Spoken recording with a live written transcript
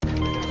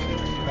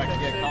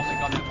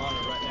link on that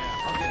monitor right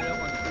now. I'll get it up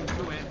on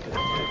 2 inches. Give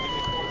me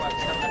a call back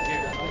 7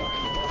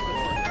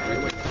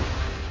 here.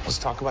 Let's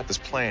talk about this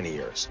plan of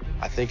yours.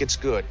 I think it's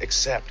good,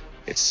 except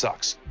it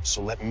sucks.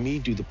 So let me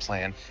do the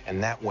plan,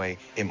 and that way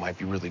it might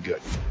be really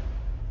good.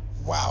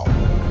 Wow.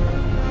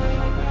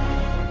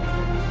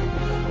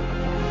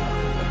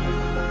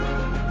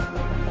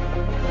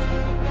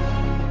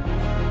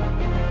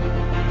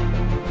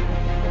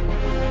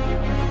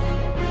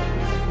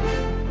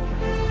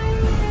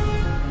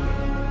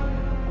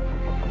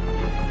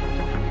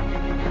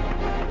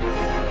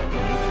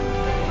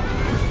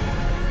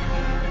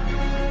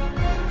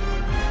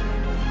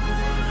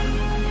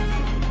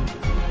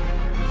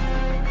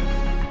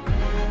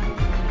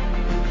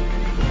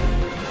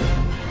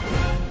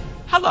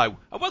 Hello,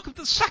 and welcome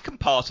to the second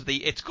part of the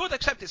It's Good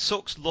Except It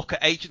Sucks look at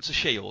Agents of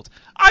S.H.I.E.L.D.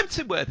 I'm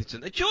Tim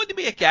Worthington, and joining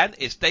me again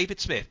is David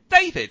Smith.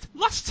 David,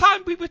 last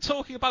time we were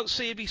talking about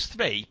Series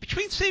 3,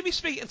 between Series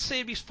 3 and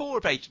Series 4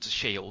 of Agents of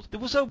S.H.I.E.L.D., there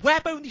was a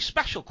web-only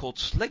special called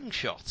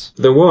Slingshot.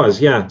 There was,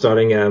 yeah,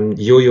 starring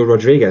Yo-Yo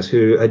Rodriguez,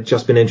 who had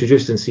just been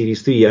introduced in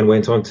Series 3 and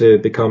went on to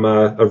become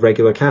a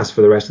regular cast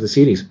for the rest of the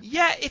series.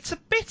 Yeah, it's a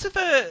bit of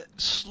a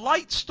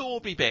slight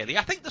story, really.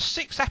 I think there's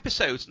 6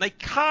 episodes, and they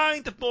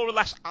kind of more or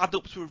less add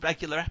up to a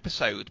regular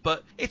episode,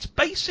 but it's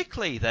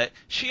basically that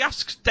she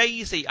asks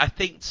Daisy, I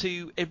think,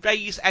 to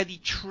erase any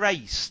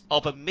trace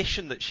of a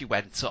mission that she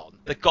went on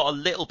that got a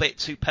little bit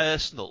too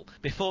personal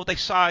before they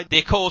signed the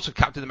Accords with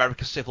Captain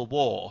America Civil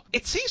War.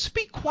 It seems to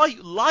be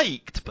quite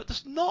liked, but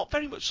there's not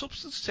very much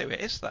substance to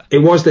it, is there? It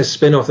was this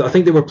spin-off. I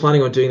think they were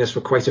planning on doing this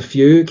for quite a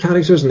few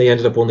characters, and they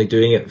ended up only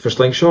doing it for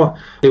Slingshot.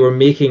 They were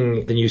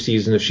making the new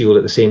season of S.H.I.E.L.D.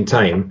 at the same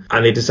time,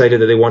 and they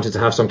decided that they wanted to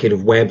have some kind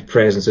of web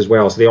presence as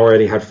well. So they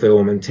already had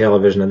film and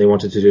television, and they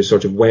wanted to do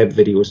sort of web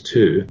videos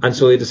too. And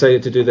so they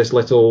decided to do this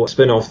little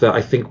spin-off that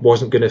I think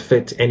wasn't going to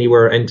fit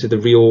anywhere into the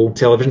real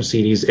television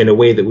series in a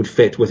way that would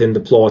fit within the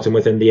plot and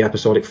within the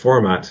episodic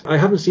format. I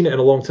haven't seen it in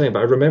a long time, but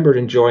I remember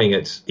enjoying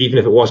it, even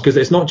if it was, because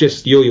it's not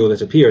just Yo-Yo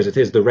that appears, it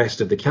is the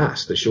rest of the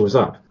cast that shows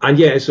up. And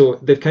yeah, so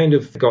they've kind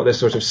of got this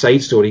sort of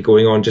side story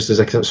going on just as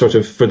a sort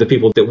of, for the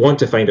people that want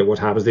to find out what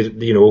happens, they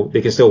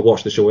can still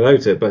watch the show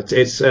without it, but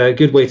it's a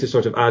good way to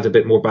sort of add a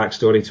bit more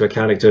backstory to a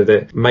character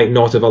that might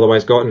not have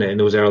otherwise gotten it in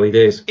those early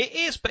days. It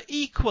is, but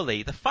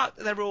equally, the fact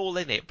that they're all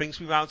in it brings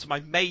me round to my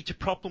major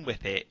problem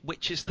with it,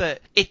 which is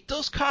that it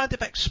does kind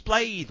of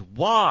explain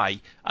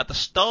why, at the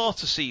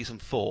start of Season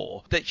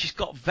 4, that she's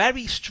got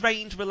very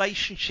strange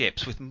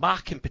relationships with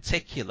Mac in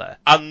particular,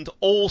 and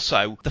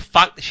also the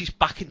fact that she's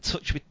back in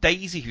touch with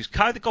Daisy, who's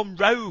kind of gone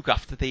rogue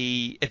after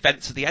the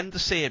events of the end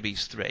of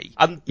Series 3.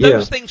 And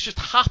those things just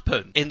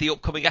happen in the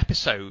upcoming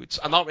episodes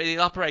and aren't really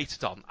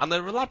elaborated on, and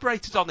they're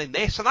elaborated on in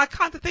this, and I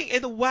kind of think,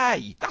 in a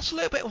way, that's a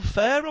little bit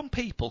unfair on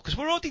people, because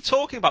we're already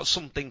talking about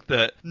something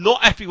that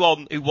not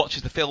everyone who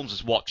watches the films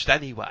has watched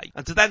anyway,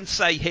 and to then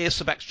say, here's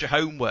some extra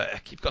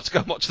homework, you've got to go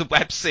and watch the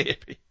web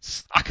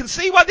series. I can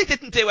see why they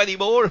didn't do any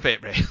more of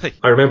it, really.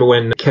 I remember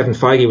when Kevin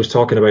Feige was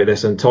talking about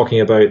this and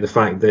talking about the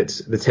fact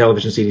that the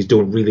television series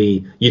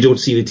you don't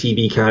see the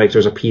TV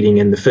characters appearing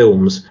in the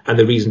films, and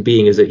the reason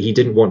being is that he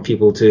didn't want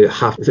people to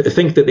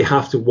think that they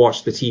have to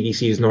watch the TV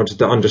series in order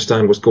to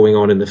understand what's going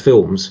on in the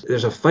films.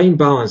 There's a fine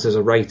balance as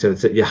a writer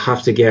that you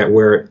have to get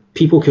where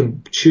people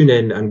can tune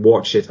in and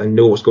watch it and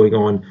know what's going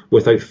on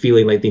without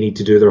feeling like they need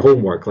to do their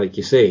homework, like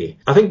you say.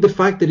 I think the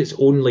fact that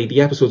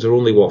the episodes are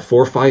only, 4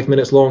 or 5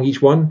 minutes long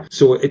each one,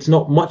 so it's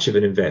not much of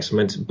an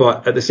investment,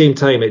 but at the same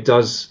time it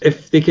does,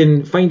 if they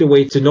can find a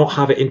way to not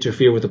have it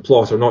interfere with the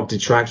plot or not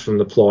detract from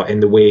the plot in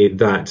the way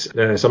that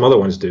some other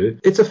ones do,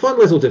 it's a fun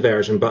little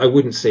diversion, but I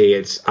wouldn't say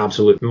it's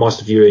absolute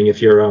must viewing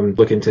if you're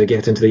looking to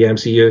get into the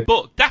MCU.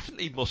 But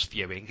definitely must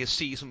viewing is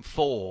Season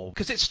 4,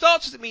 because it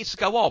starts as it means to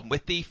go on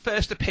with the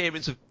first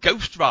appearance of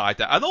Ghost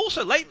Rider, and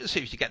also later in the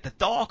series you get the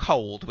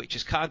Darkhold, which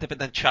is kind of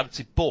an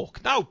enchanted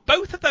book. Now,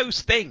 both of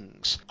those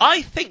things,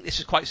 I think this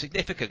is quite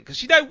significant,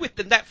 because with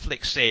the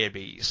Netflix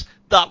series,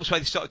 that was where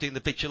they started doing the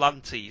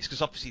vigilantes,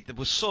 because obviously there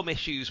was some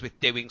issues with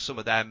doing some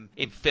of them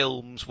in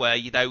films where,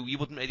 you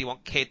wouldn't really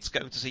want kids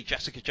going to see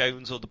Jessica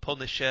Jones or The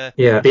Punisher.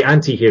 Yeah, the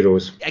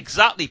anti-heroes.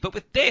 Exactly, but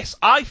with this,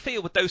 I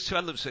feel with those two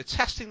elements, they're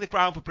testing the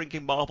ground for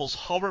bringing Marvel's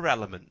horror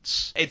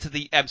elements into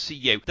the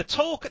MCU. The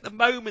talk at the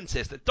moment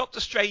is that Doctor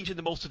Strange in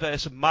the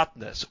Multiverse of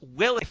Madness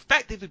will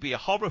effectively be a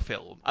horror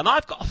film, and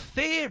I've got a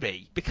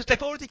theory, because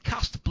they've already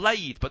cast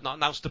Blade but not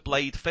announced a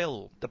Blade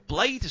film. The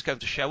Blade is going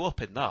to show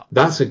up in that.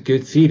 That's a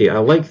good theory, I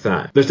like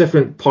that. There's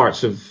different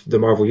parts of the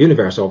Marvel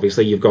Universe,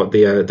 obviously. You've got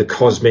the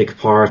cosmic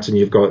part, and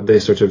you've got the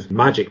sort of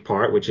magic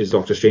part, which is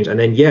Doctor Strange, and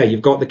then,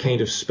 you've got the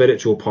kind of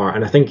spiritual part,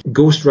 and I think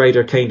Ghost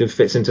Rider kind of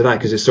fits into that,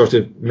 because it's sort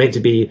of meant to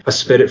be a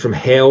spirit from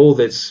hell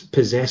that's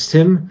possessed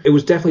him. It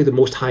was definitely the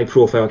most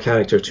high-profile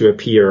character to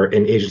appear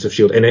in Agents of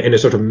S.H.I.E.L.D., in a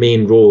sort of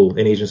main role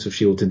in Agents of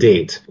S.H.I.E.L.D. to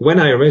date. When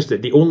I announced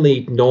it, the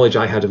only knowledge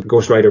I had of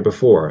Ghost Rider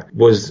before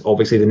was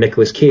obviously the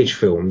Nicolas Cage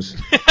films.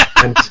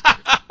 And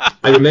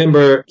I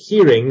remember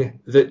hearing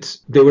that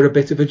they were a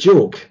bit of a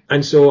joke.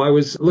 And so I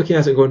was looking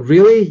at it going,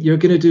 really? You're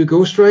going to do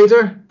Ghost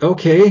Rider?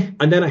 Okay.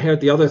 And then I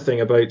heard the other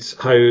thing about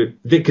how,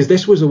 because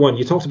this was the one,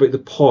 you talked about the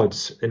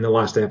pods in the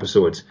last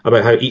episode,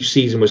 about how each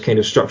season was kind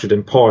of structured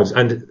in pods.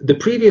 And the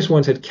previous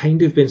ones had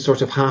kind of been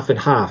sort of half and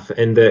half,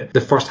 in that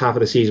the first half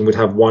of the season would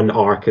have one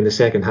arc and the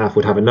second half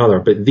would have another.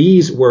 But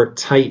these were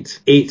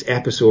tight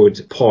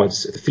 8-episode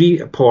pods,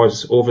 3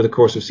 pods over the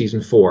course of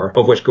season 4,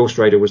 of which Ghost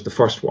Rider was the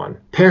first one.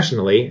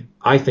 Personally,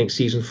 I think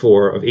season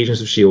 4 of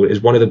Agents of S.H.I.E.L.D.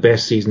 is one of the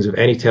best seasons of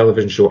any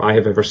television show I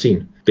have ever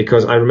seen,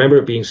 because I remember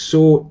it being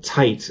so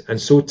tight and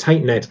so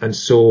tight-knit and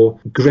so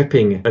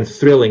gripping and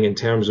thrilling in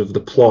terms of the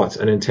plot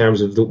and in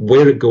terms of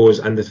where it goes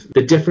and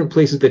the different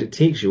places that it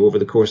takes you over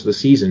the course of the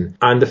season.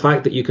 And the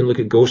fact that you can look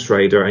at Ghost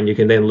Rider and you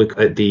can then look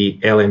at the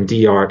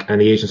LMD arc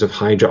and the Agents of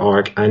Hydra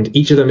arc, and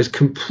each of them is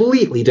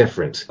completely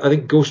different. I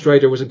think Ghost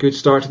Rider was a good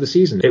start to the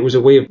season. It was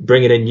a way of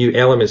bringing in new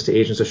elements to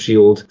Agents of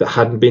S.H.I.E.L.D. that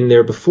hadn't been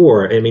there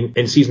before. I mean,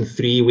 in season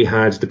 3 we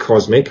had the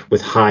Cosmic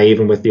with Hive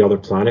and with the other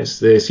planets.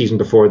 The season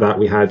before that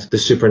we had the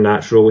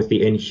Supernatural with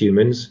the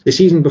Inhumans. The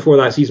season before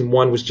that, season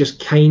 1, was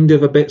just kind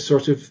of a bit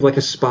sort of like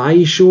a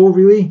spy show,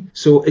 really.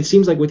 So it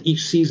seems like with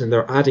each season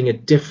they're adding a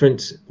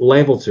different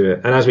level to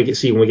it. And as we can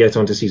see when we get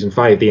onto season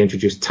 5, they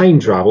introduce time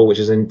travel, which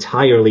is an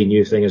entirely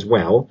new thing as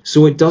well.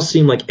 So it does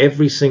seem like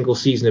every single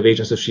season of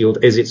Agents of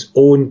S.H.I.E.L.D. is its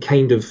own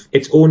kind of,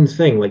 its own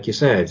thing, like you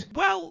said.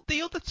 Well,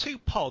 the other 2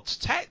 pods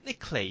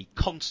technically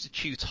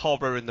constitute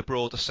horror in the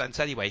broader sense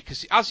anyway,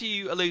 because as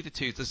you alluded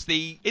to, there's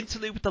the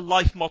interlude with the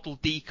life model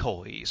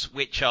decoys,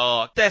 which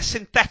are, they're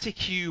synthetic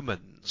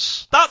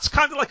humans. That's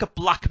kind of like a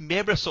Black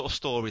Mirror sort of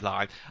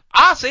storyline,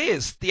 as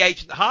is the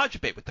Agent Hydra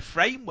bit with the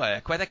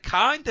framework, where they're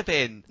kind of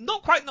in,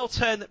 not quite an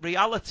alternate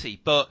reality,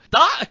 but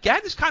that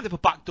again is kind of a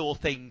backdoor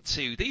thing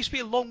too. There used to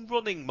be a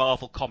long-running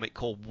Marvel comic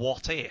called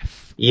What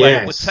If,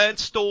 where it would turn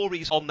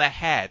stories on their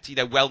head, you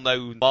know,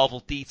 well-known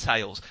Marvel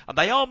details, and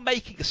they are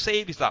making a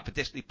series of that for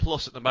Disney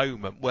Plus at the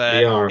moment,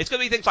 where it's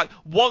going to be things like,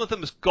 one of them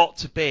has got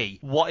to be,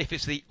 what if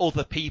it's the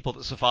other people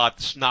that survived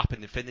the snap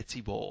in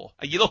Infinity War?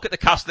 And you look at the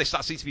cast list,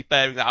 that seems to be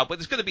bearing that out, but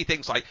there's going to be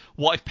things like,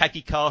 what if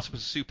Peggy Carter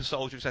was a super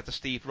soldier instead of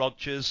Steve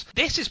Rogers?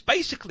 This is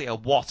basically a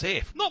what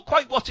if. Not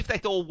quite what if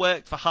they'd all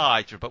worked for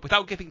Hydra, but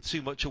without giving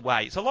too much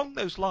away. It's along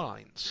those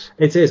lines.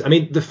 It is. I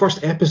mean, the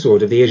first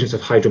episode of the Agents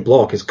of Hydra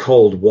block is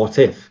called What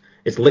If.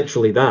 It's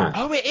literally that.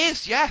 Oh, it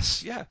is,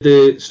 yes, yeah.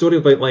 The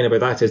storyline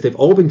about that is they've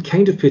all been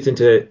kind of put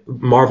into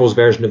Marvel's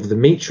version of the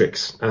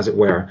Matrix, as it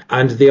were,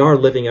 and they are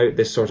living out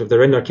this sort of,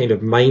 they're in their kind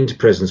of mind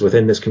prisons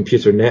within this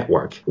computer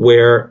network,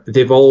 where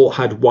they've all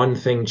had one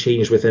thing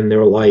change within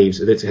their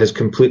lives that has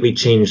completely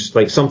changed,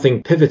 like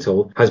something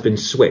pivotal has been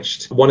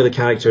switched. One of the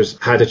characters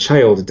had a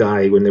child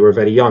die when they were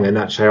very young, and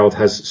that child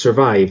has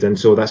survived, and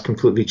so that's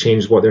completely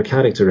changed what their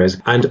character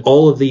is. And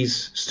all of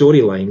these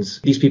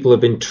storylines, these people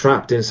have been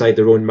trapped inside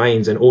their own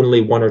minds, and only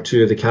one or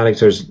two of the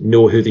characters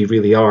know who they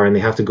really are, and they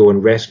have to go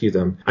and rescue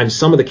them. And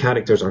some of the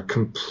characters are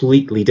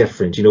completely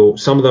different. You know,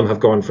 some of them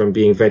have gone from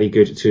being very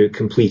good to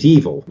complete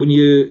evil. When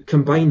you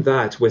combine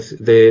that with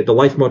the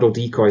life model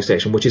decoy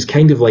section, which is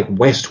kind of like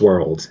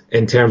Westworld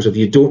in terms of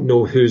you don't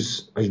know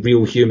who's a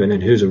real human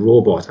and who's a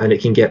robot, and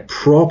it can get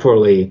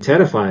properly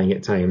terrifying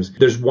at times.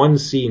 There's one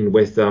scene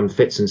with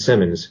Fitz and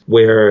Simmons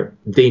where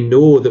they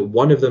know that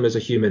one of them is a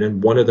human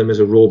and one of them is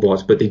a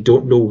robot, but they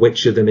don't know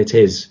which of them it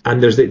is.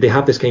 And they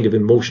have this kind of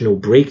emotional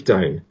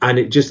breakdown, and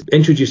it just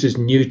introduces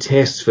new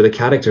tests for the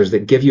characters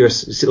that give you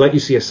let you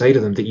see a side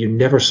of them that you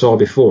never saw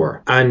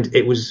before. And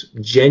it was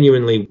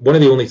genuinely one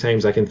of the only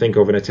times I can think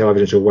of in a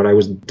television show where I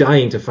was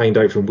dying to find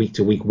out from week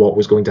to week what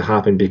was going to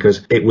happen,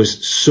 because it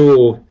was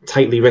so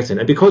tightly written,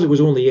 and because it was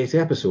only 8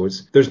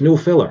 episodes, there's no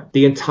filler.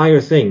 The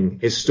entire thing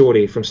is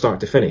story from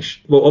start to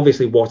finish. Well,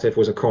 obviously What If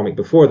was a comic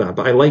before that,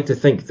 but I like to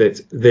think that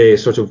the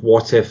sort of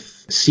What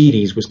If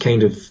series was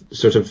kind of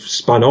sort of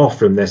spun off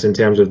from this in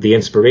terms of the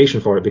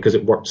inspiration for it, because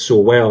it worked so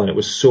well and it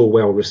was so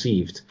well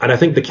received. And I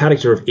think the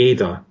character of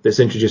Ada that's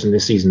introduced in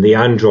this season, the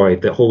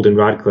android that Holden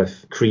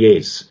Radcliffe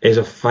creates, is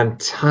a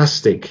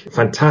fantastic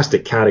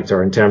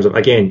character in terms of,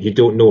 again, you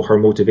don't know her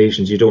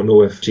motivations. You don't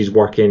know if she's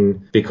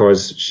working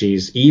because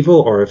she's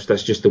evil or if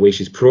that's just the way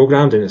she's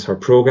programmed and it's her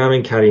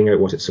programming carrying out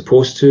what it's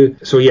supposed to.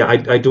 So yeah,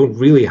 I don't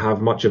really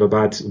have much of a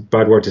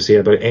bad word to say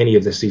about any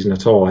of this season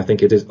at all. I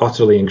think it is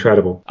utterly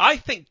incredible. I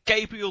think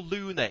Gabriel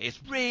Luna is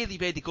really,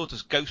 really good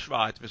as Ghost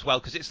Rider as well,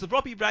 because it's the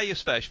Robbie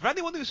Reyes version. For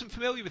anyone who isn't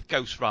familiar with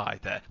Ghost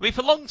Rider, I mean,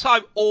 for a long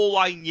time, all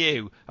I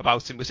knew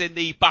about him was in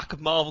the back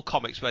of Marvel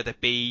Comics, where there'd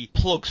be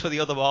plugs for the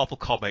other Marvel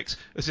Comics.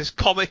 There's this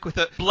comic with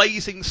a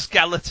blazing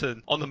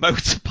skeleton on a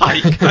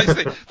motorbike. I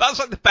think that's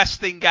like the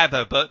best thing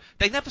ever, but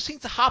they never seem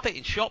to have it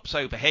in shops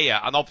over here,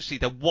 and obviously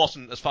there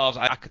wasn't, as far as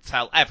I could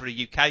tell, ever a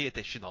UK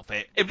edition of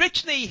it.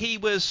 Originally, he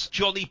was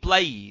Johnny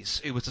Blaze,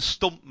 who was a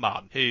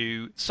stuntman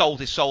who sold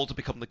his soul to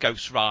become the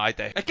Ghost Rider.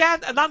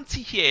 Again, an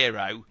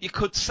anti-hero, you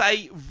could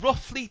say,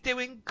 roughly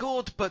doing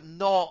good, but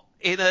not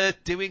in a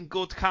doing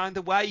good kind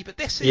of way. But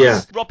this is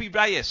Yeah. Robbie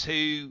Reyes,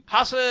 who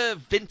has a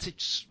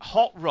vintage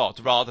hot rod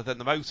rather than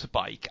the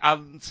motorbike,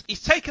 and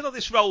he's taken on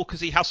this role because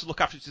he has to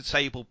look after his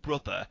disabled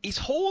brother. He's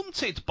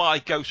haunted by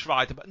Ghost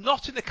Rider, but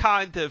not in a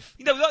kind of,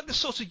 like the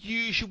sort of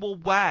usual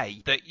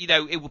way that,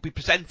 it would be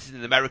presented in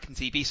an American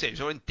TV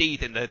series, or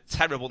indeed in the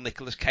terrible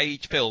Nicolas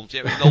Cage films,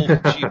 in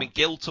All-Consuming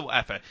Guilt or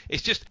whatever.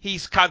 It's just,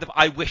 he's kind of,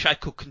 I wish I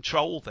could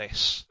control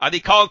this. And he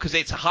can't because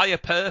it's a higher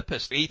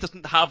purpose. He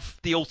doesn't have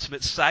the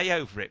ultimate say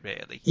over it,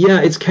 really.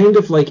 Yeah, it's kind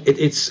of like,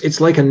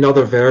 it's like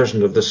another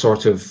version of the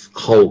sort of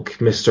Hulk,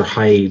 Mr.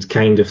 Hyde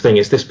kind of thing.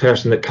 It's this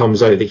person that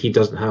comes out that he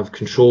doesn't have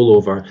control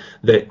over,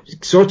 that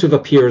sort of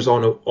appears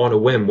on a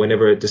whim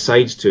whenever it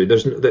decides to.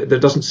 There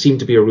doesn't seem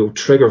to be a real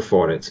trigger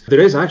for it. There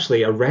is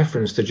actually a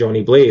reference to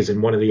Johnny Blaze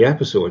in one of the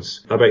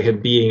episodes about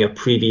him being a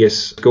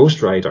previous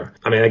Ghost Rider.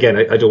 I mean, again,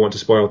 I don't want to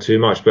spoil too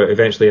much, but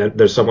eventually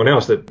there's someone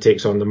else that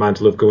takes on the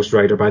mantle of Ghost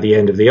Rider by the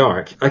end of the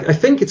arc. I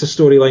think it's a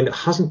storyline that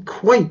hasn't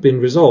quite been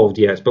resolved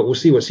yet, but we'll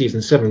see what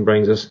season 7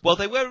 brings us. Well,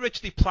 they were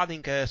originally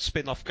planning a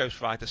spin-off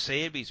Ghost Rider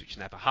series, which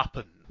never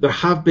happened. There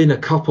have been a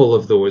couple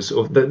of those.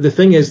 The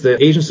thing is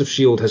that Agents of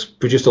S.H.I.E.L.D. has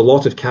produced a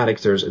lot of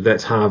characters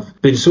that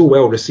have been so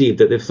well received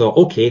that they've thought,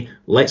 okay,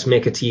 let's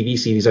make a TV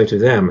series out of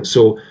them.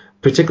 So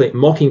particularly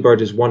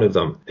Mockingbird is one of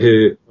them,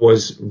 who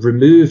was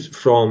removed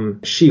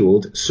from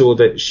S.H.I.E.L.D. so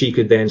that she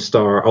could then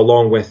star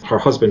along with her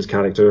husband's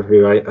character,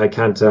 who I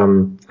can't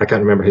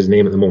remember his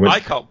name at the moment.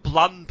 I can't.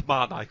 Bland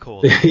man, I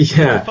call him.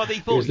 Yeah. Funny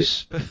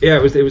voice.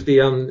 It was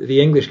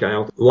the English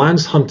guy,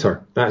 Lance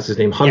Hunter. That's his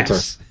name, Hunter.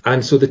 Yes.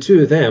 And so the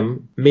two of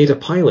them made a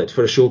pilot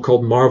for a show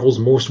called Marvel's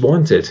Most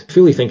Wanted,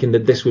 fully thinking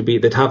that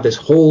they'd have this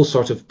whole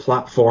sort of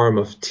platform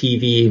of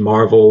TV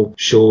Marvel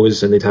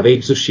shows, and they'd have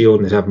Agents of S.H.I.E.L.D.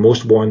 and they'd have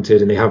Most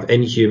Wanted, and they have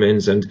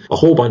Inhumans and a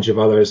whole bunch of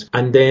others,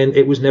 and then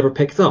it was never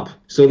picked up.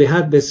 So they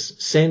had this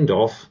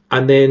send-off,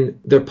 and then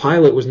their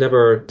pilot was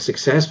never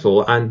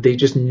successful, and they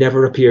just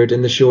never appeared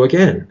in the show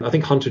again. I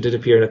think Hunter did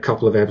appear in a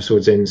couple of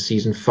episodes in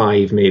season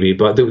 5 maybe,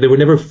 but they were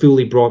never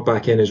fully brought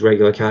back in as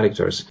regular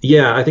characters.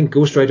 Yeah, I think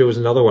Ghost Rider was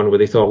another one where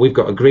they thought, we've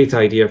got a great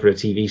idea for a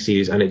TV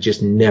series, and it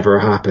just never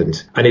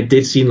happened. And it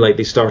did seem like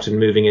they started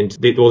moving into,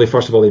 they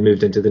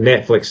moved into the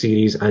Netflix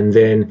series, and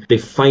then they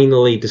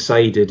finally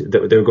decided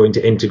that they were going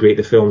to integrate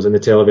the films and the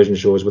television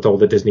shows with all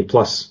the Disney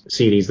Plus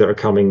series that are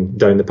coming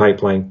down the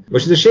pipeline,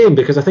 which is a shame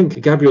because I think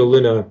Gabriel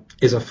Luna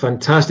is a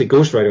fantastic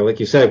Ghost Rider, like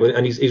you said,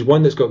 and he's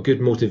one that's got good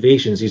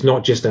motivations. He's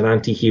not just an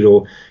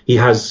anti-hero. He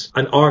has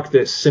an arc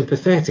that's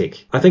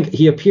sympathetic. I think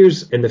he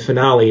appears in the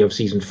finale of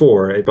season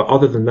 4, but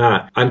other than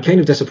that, I'm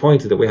kind of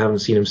disappointed that we haven't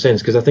seen him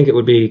since, because I think it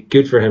would be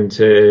good for him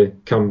to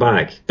come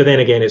back. But then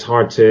again, it's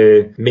hard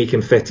to make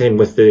him fit in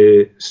with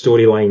the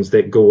storylines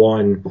that go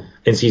on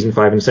in season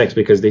 5 and 6,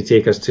 because they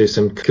take us to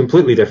some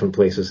completely different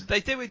places. They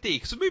do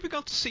indeed. So moving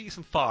on to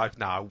season 5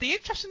 now. The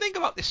interesting thing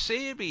about this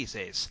series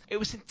is it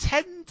was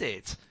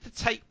intended to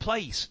take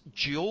place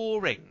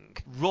during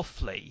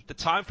roughly the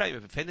time frame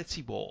of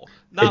Infinity War.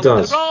 Now, there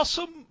are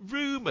some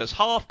rumours,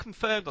 half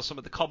confirmed on some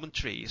of the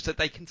commentaries, that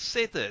they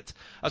considered,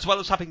 as well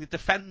as having the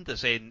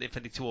Defenders in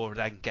Infinity War and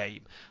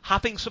Endgame,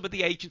 having some of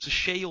the Agents of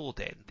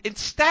S.H.I.E.L.D. in.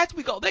 Instead,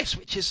 we got this,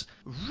 which is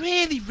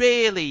really,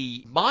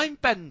 really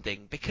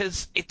mind-bending,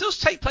 because it does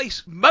take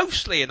place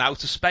mostly in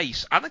outer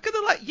space, and I'm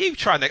going to let you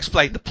try and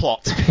explain the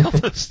plot, to be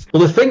honest.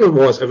 Well, the thing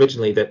was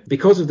originally that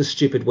because of the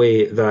stupid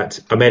way that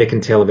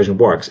American television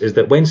works, is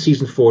that when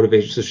season 4 of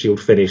Agents of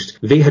S.H.I.E.L.D. finished,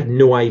 they had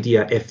no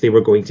idea if they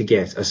were going to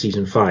get a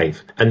season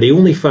 5. And they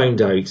only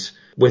found out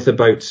with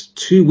about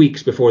 2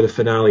 weeks before the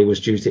finale was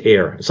due to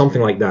air.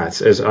 Something like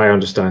that, as I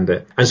understand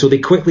it. And so they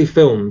quickly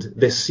filmed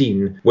this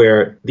scene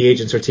where the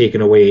agents are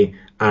taken away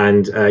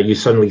and you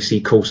suddenly see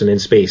Coulson in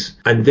space.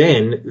 And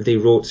then they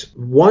wrote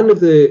one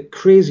of the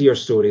crazier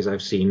stories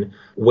I've seen,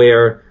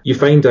 where you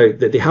find out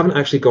that they haven't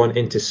actually gone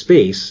into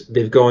space,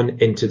 they've gone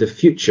into the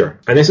future.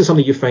 And this is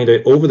something you find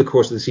out over the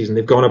course of the season.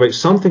 They've gone about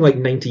something like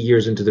 90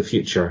 years into the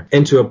future,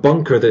 into a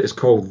bunker that is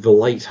called the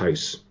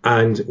Lighthouse.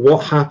 And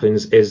what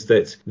happens is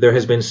that there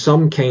has been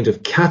some kind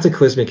of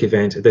cataclysmic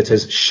event that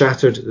has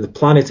shattered the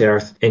planet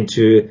Earth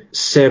into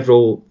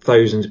several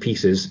thousand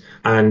pieces.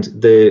 And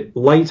the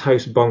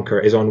Lighthouse bunker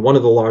is on one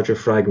of the larger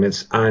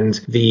fragments, and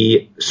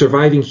the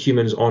surviving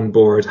humans on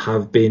board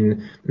have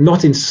been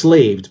not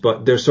enslaved,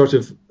 but they're sort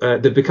of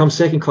they've become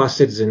second-class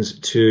citizens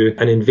to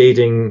an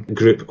invading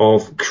group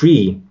of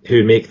Kree,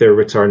 who make their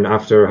return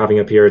after having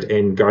appeared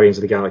in Guardians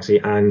of the Galaxy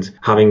and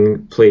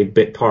having played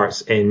bit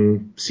parts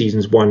in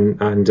seasons 1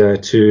 and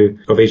 2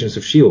 of Agents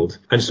of S.H.I.E.L.D.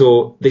 And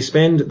so they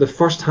spend the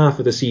first half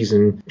of the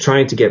season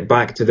trying to get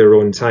back to their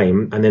own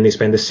time, and then they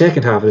spend the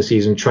second half of the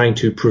season trying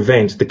to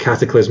prevent the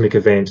cataclysmic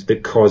event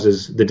that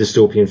causes the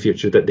dystopian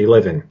future that they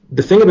live in.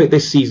 The thing about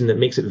this season that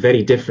makes it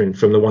very different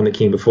from the one that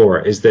came before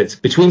is that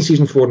between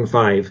season 4 and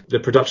 5, the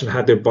production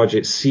had their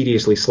budget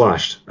seriously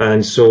slashed.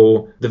 And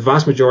so the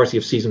vast majority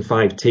of season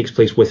 5 takes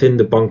place within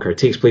the bunker,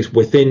 takes place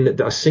within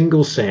a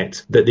single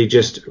set that they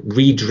just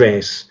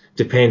redress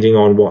depending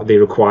on what they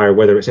require,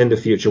 whether it's in the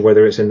future,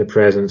 whether it's in the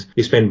present.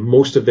 They spend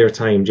most of their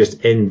time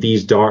just in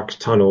these dark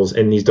tunnels,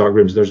 in these dark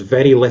rooms. There's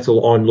very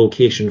little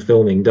on-location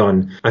filming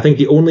done. I think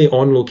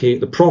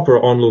the proper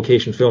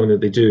on-location filming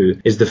that they do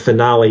is the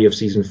finale of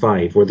season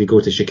 5, where they go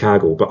to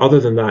Chicago. But other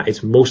than that,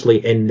 it's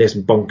mostly in this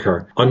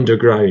bunker,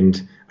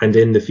 underground, and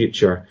in the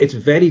future. It's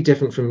very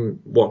different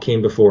from what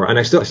came before, and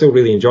I still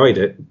really enjoyed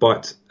it,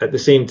 but at the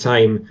same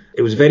time,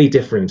 it was very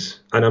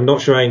different, and I'm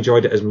not sure I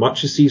enjoyed it as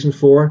much as season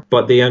 4,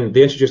 but they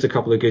introduced a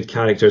couple of good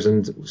characters,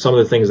 and some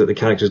of the things that the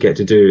characters get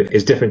to do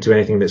is different to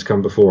anything that's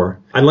come before.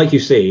 And like you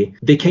say,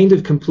 they kind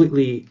of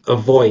completely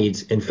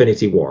avoid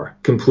Infinity War,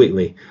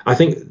 completely. I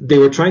think they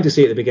were trying to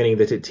say at the beginning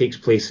that it takes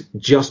place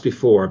just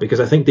before, because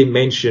I think they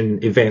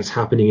mention events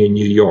happening in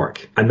New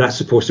York, and that's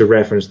supposed to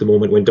reference the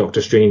moment when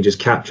Doctor Strange is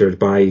captured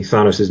by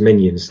Thanos'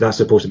 minions. That's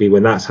supposed to be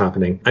when that's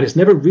happening, and it's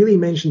never really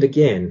mentioned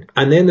again.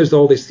 And then there's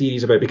all these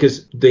theories about,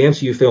 because the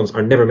MCU films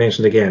are never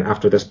mentioned again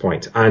after this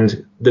point,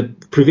 and the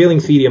prevailing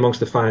theory amongst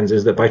the fans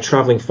is that by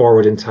travelling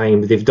forward in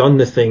time, they've done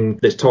the thing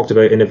that's talked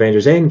about in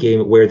Avengers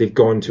Endgame, where they've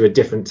gone to a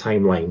different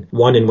timeline,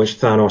 one in which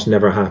Thanos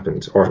never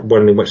happened, or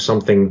one in which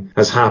something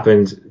has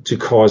happened to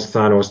cause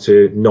Thanos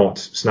to not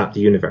snap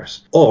the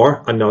universe.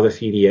 Or another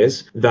theory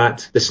is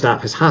that the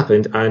snap has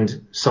happened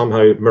and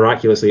somehow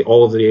miraculously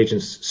all of the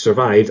agents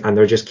survived, and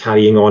they're just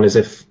carrying on as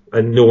if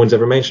and no one's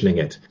ever mentioning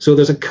it. So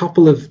there's a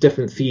couple of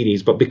different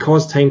theories, but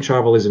because time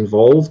travel is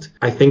involved,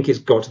 I think it's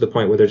got to the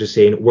point where they're just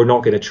saying, we're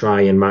not going to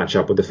try and match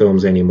up with the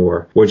films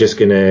anymore. We're just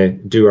going to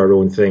do our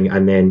own thing,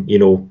 and then,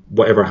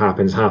 whatever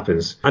happens,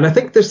 happens. And I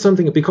think there's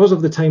something, because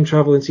of the time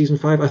travel in season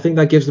 5, I think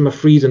that gives them a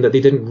freedom that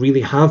they didn't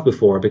really have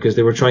before, because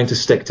they were trying to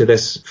stick to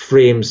this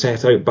frame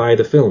set out by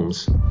the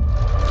films.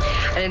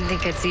 I didn't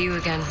think I'd see you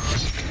again.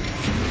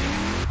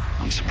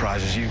 I'm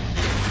surprised as you.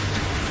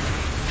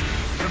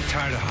 I'm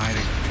tired of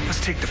hiding.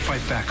 Let's take the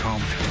fight back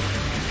home.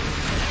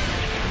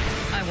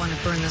 I want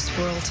to burn this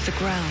world to the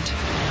ground.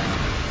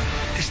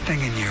 This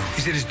thing in you,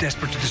 is it as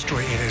desperate to destroy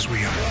it as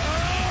we are?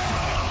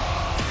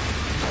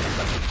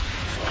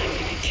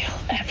 Kill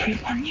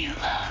everyone you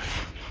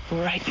love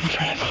right in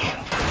front of you.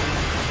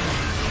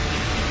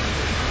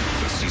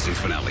 The season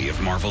finale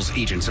of Marvel's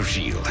Agents of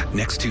S.H.I.E.L.D.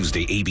 next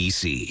Tuesday,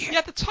 ABC.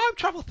 Yeah, the time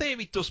travel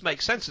theory does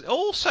make sense. It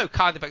also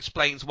kind of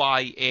explains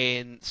why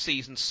in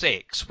season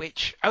 6,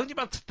 which only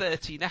ran to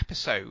 13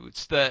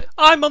 episodes, that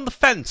I'm on the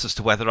fence as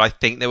to whether I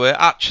think they were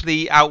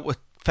actually out of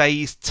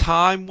phase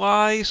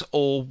time-wise,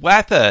 or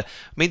whether,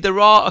 there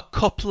are a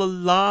couple of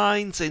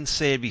lines in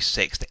Series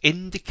 6 to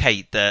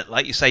indicate that,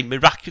 like you say,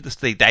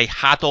 miraculously they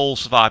had all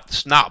survived the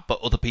snap,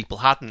 but other people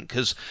hadn't,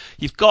 because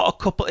you've got a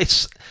couple,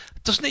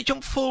 doesn't it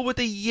jump forward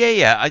a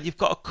year, and you've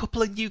got a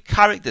couple of new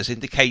characters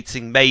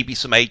indicating maybe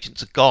some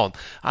agents are gone.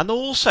 And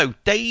also,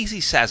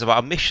 Daisy says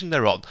about a mission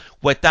they're on,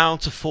 we're down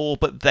to 4,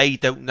 but they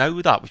don't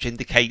know that, which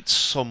indicates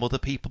some other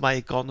people may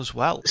have gone as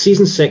well.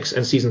 Season 6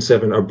 and Season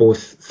 7 are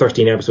both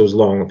 13 episodes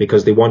long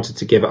because they wanted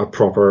to give it a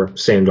proper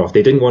send-off.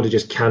 They didn't want to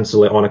just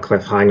cancel it on a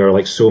cliffhanger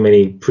like so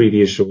many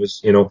previous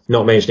shows,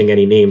 not mentioning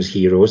any names,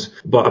 heroes.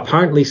 But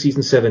apparently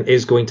Season 7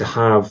 is going to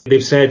have,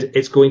 they've said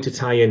it's going to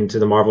tie into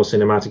the Marvel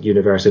Cinematic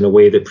Universe in a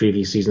way that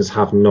previous seasons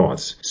have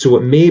not. So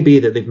it may be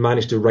that they've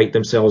managed to write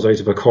themselves out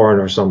of a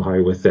corner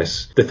somehow with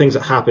this. The things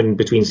that happened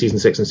between Season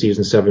 6 and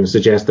Season 7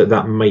 suggest that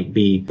that might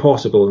be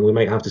possible, and we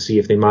might have to see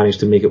if they manage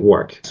to make it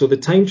work. So the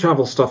time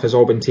travel stuff has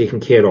all been taken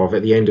care of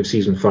at the end of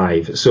Season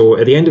 5. So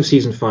at the end of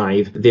Season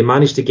 5, they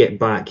managed to get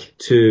back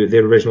to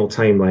their original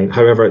timeline.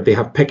 However, they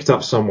have picked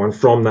up someone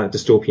from that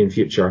dystopian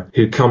future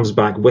who comes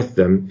back with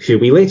them, who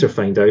we later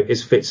find out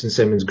is Fitz and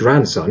Simmons'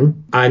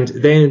 grandson. And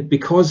then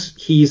because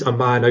he's a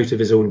man out of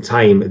his own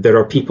time, there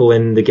are people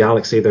in the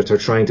galaxy that are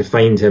trying to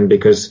find him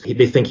because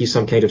they think he's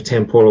some kind of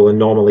temporal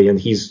anomaly and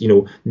he's,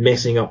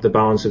 messing up the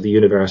balance of the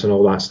universe and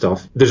all that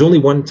stuff. There's only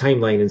one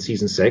timeline in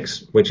Season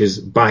 6, which is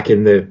back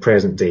in the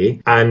present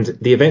day. And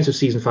the events of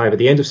Season 5, at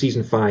the end of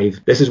Season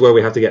 5, this is where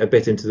we have to get a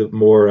bit into the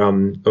more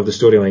of the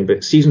storyline.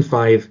 But Season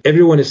 5,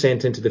 everyone is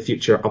sent into the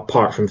future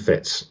apart from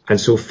Fitz. And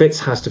so Fitz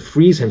has to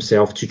freeze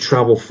himself to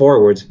travel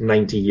forward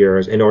 90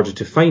 years in order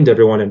to find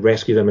everyone and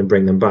rescue them and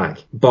bring them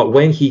back. But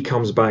when he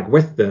comes back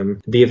with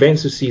them, the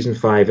events of Season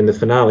 5, in the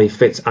finale,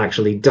 Fitz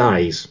actually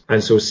dies.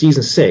 And so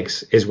Season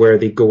 6 is where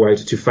they go out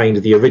to find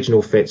the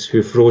original Fitz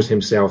who froze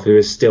himself, who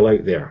is still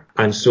out there.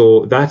 And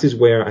so that is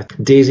where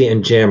Daisy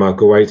and Gemma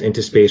go out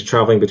into space,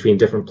 traveling between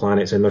different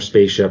planets in their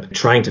spaceship,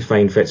 trying to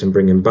find Fitz and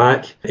bring him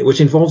back,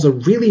 which involves a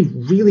really,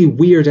 really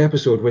weird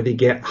episode where they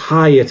get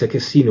high at a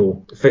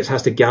casino. Fitz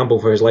has to gamble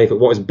for his life at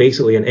what is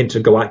basically an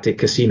intergalactic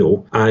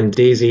casino, and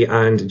Daisy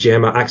and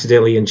Gemma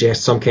accidentally ingest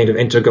some kind of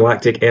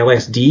intergalactic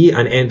LSD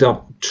and end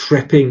up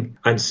tripping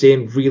and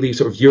saying really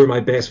sort of, you're my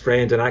best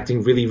friend, and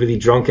acting really, really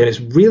drunk. And it's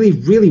really,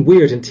 really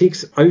weird and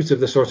takes out of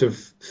the sort of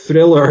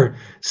thriller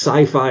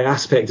sci-fi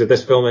aspect of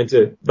this film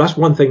into. That's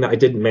one thing that I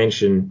didn't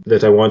mention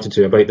that I wanted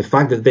to about the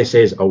fact that this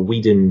is a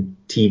Whedon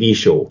TV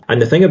show.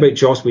 And the thing about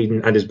Joss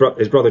Whedon and his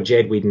brother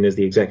Jed Whedon is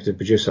the executive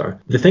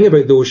producer. The thing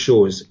about those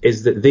shows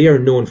is that they are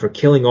known for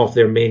killing off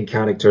their main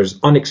characters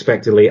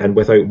unexpectedly and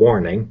without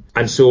warning.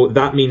 And so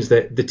that means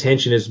that the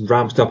tension is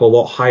ramped up a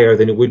lot higher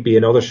than it would be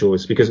in other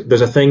shows, because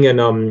there's a thing in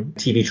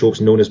TV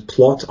tropes known as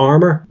plot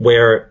armor,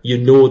 where you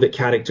know that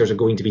characters are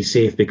going to be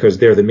safe because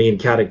they're the main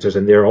characters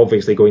and they're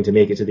obviously going to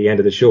make it to the end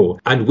of the show.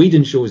 And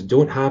Whedon shows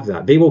don't have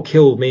that. They will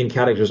kill main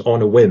characters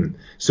on a whim.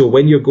 So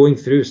when you're going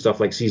through stuff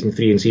like season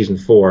 3 and season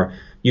 4,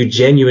 you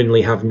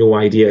genuinely have no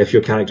idea if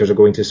your characters are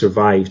going to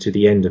survive to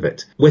the end of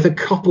it. With a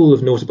couple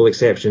of notable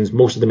exceptions,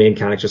 most of the main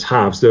characters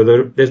have, so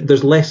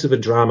there's less of a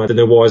drama than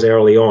there was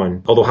early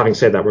on. Although having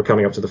said that, we're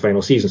coming up to the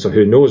final season, so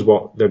who knows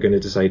what they're going to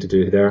decide to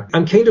do there.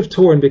 I'm kind of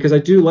torn because I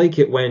do like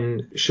it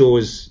when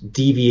shows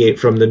deviate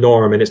from the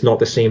norm and it's not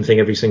the same thing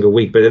every single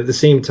week, but at the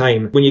same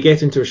time, when you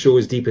get into a show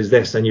as deep as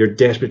this and you're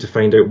desperate to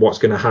find out what's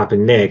going to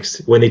happen next,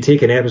 when they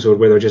take an episode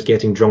where they're just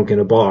getting drunk in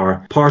a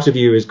bar, part of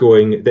you is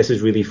going, this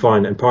is really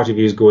fun, and part of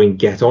you is going,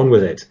 get on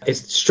with it.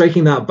 It's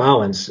striking that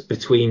balance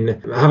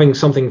between having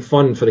something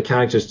fun for the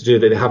characters to do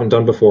that they haven't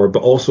done before,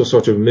 but also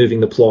sort of moving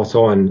the plot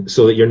on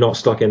so that you're not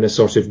stuck in this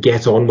sort of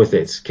get on with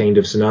it kind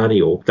of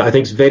scenario that I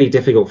think is very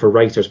difficult for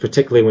writers,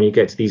 particularly when you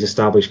get to these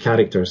established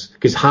characters,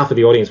 because half of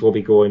the audience will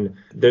be going,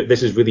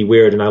 this is really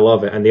weird and I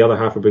love it, and the other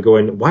half will be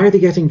going, why are they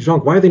getting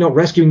drunk? Why are they not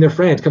rescuing their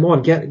friend? Come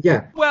on,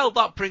 yeah. Well,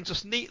 that brings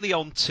us neatly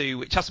on to,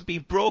 which hasn't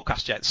been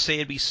broadcast yet,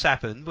 Series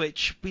 7,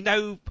 which we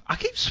know, I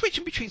keep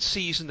switching between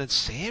season and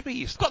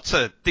series. I've got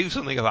to do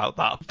something about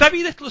that.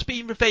 Very little has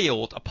been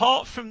revealed,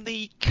 apart from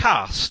the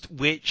cast,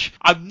 which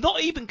I'm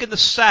not even going to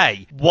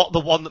say what the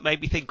one that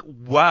made me think,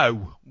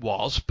 whoa,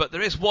 was, but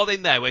there is one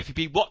in there where if you've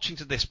been watching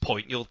to this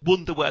point, you'll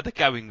wonder where they're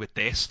going with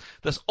this.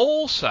 There's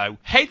also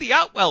Hayley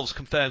Atwell's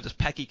confirmed as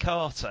Peggy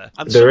Carter,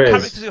 and some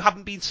characters who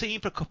haven't been seen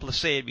for a couple of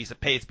series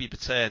appear to be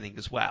returning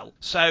as well.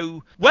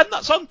 So when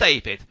that's on,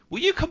 David,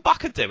 will you come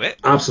back and do it?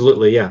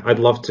 Absolutely, yeah, I'd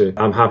love to.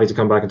 I'm happy to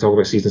come back and talk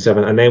about season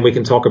 7, and then we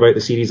can talk about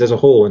the series as a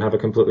whole and have a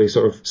completely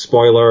sort of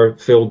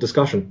spoiler-filled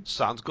discussion.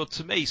 Sounds good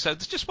to me. So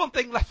there's just one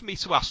thing left for me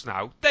to ask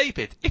now.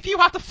 David, if you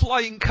had a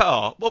flying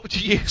car, what would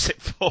you use it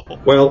for?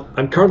 Well,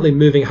 I'm currently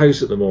moving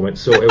house at the moment,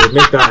 so it would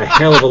make that a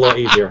hell of a lot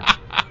easier.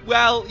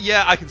 Well,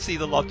 yeah, I can see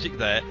the logic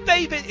there.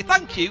 David,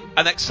 thank you,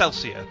 and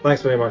Excelsior.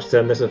 Thanks very much,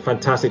 Tim. This is a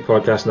fantastic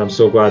podcast, and I'm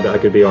so glad that I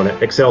could be on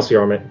it.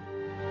 Excelsior, mate.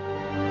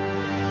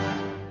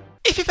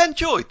 If you've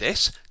enjoyed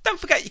this, don't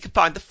forget you can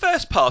find the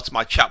first part of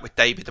my chat with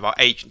David about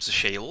Agents of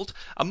S.H.I.E.L.D.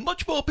 and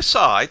much more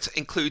besides,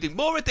 including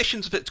more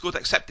editions of It's Good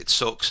Except It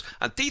Sucks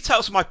and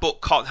details of my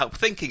book Can't Help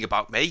Thinking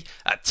About Me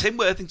at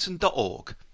timworthington.org.